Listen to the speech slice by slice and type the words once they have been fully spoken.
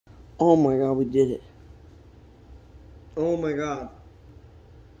Oh my god, we did it. Oh my god.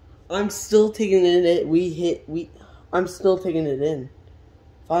 I'm still taking it in. I'm still taking it in.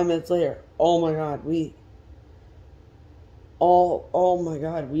 5 minutes later. Oh my god, oh my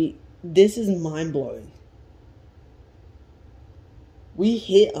god, this is mind blowing. We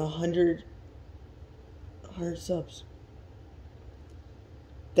hit 100 subs.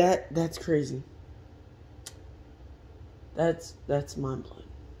 That's crazy. That's mind blowing.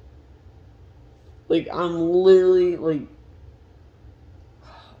 Like, I'm literally like,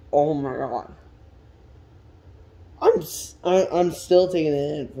 oh my god. I'm still taking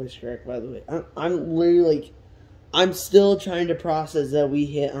it in, voice correct, by the way. I'm literally like, I'm still trying to process that we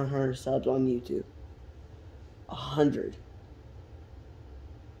hit 100 subs on YouTube. 100.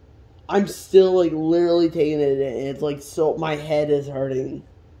 I'm still like literally taking it in. It's like, so my head is hurting.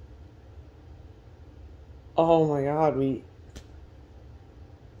 Oh my god,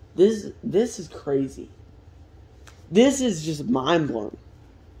 this is crazy. This is just mind blowing.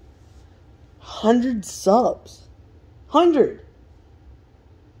 100 subs. 100.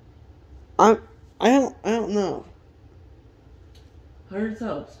 I don't know. 100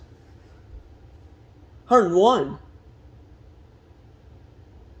 subs. 101.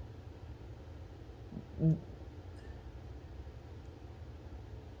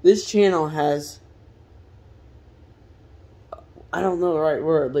 This channel has, I don't know the right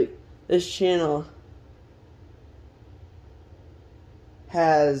word, like, this channel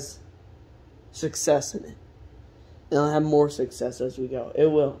has success in it. It'll have more success as we go. It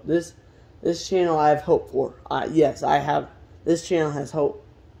will. This channel I have hope for. Yes, I have. This channel has hope.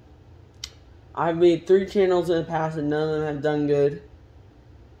 I've made 3 channels in the past and none of them have done good.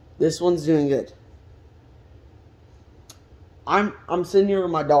 This one's doing good. I'm sitting here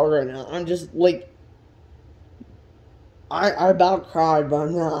with my dog right now. I'm just like, I about cried, but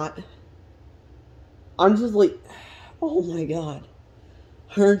I'm not. I'm just like, oh my god.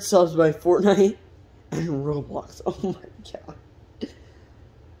 100 subs by Fortnite and Roblox. Oh my god.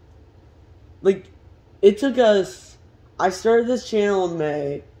 Like, it took us, I started this channel in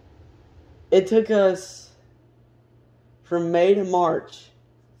May. It took us from May to March,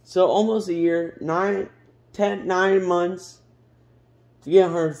 so almost a year, 9 months to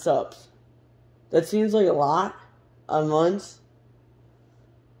get 100 subs. That seems like a lot of months,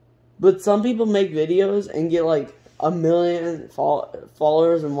 but some people make videos and get like 1 million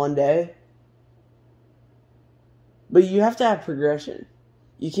followers in one day. But you have to have progression.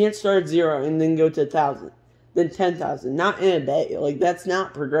 You can't start at 0 and then go to 1,000, then 10,000. Not in a day. Like, that's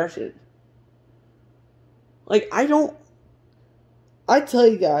not progression. Like, I tell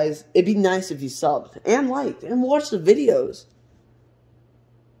you guys, it'd be nice if you subbed and liked and watched the videos.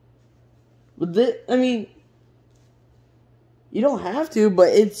 But I mean, you don't have to, but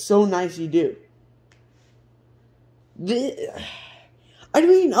it's so nice you do. I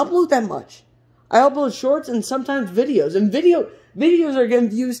don't even upload that much. I upload shorts and sometimes videos. And videos are getting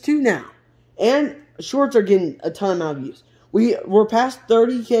views too now. And shorts are getting a ton amount of views. We're past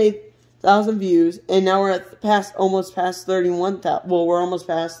 30,000 views, and now we're at almost past 31,000. Well, we're almost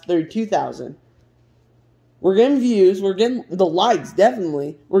past 32,000. We're getting views. We're getting the likes,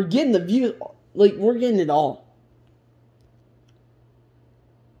 definitely. We're getting the views. Like, we're getting it all.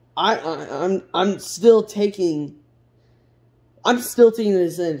 I'm still taking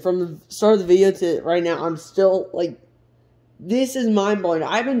this in. From the start of the video to right now, I'm still, like, this is mind-blowing.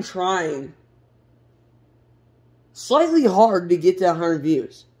 I've been trying slightly hard to get to 100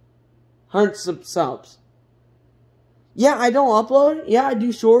 views. 100 subs. Yeah, I don't upload. Yeah, I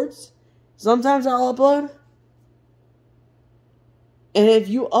do shorts. Sometimes I'll upload. And if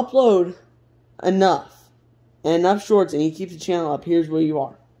you upload enough shorts and you keep the channel up, here's where you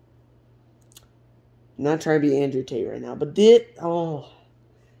are. I'm not trying to be Andrew Tate right now, but this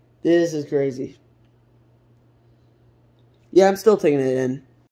is crazy. Yeah, I'm still taking it in.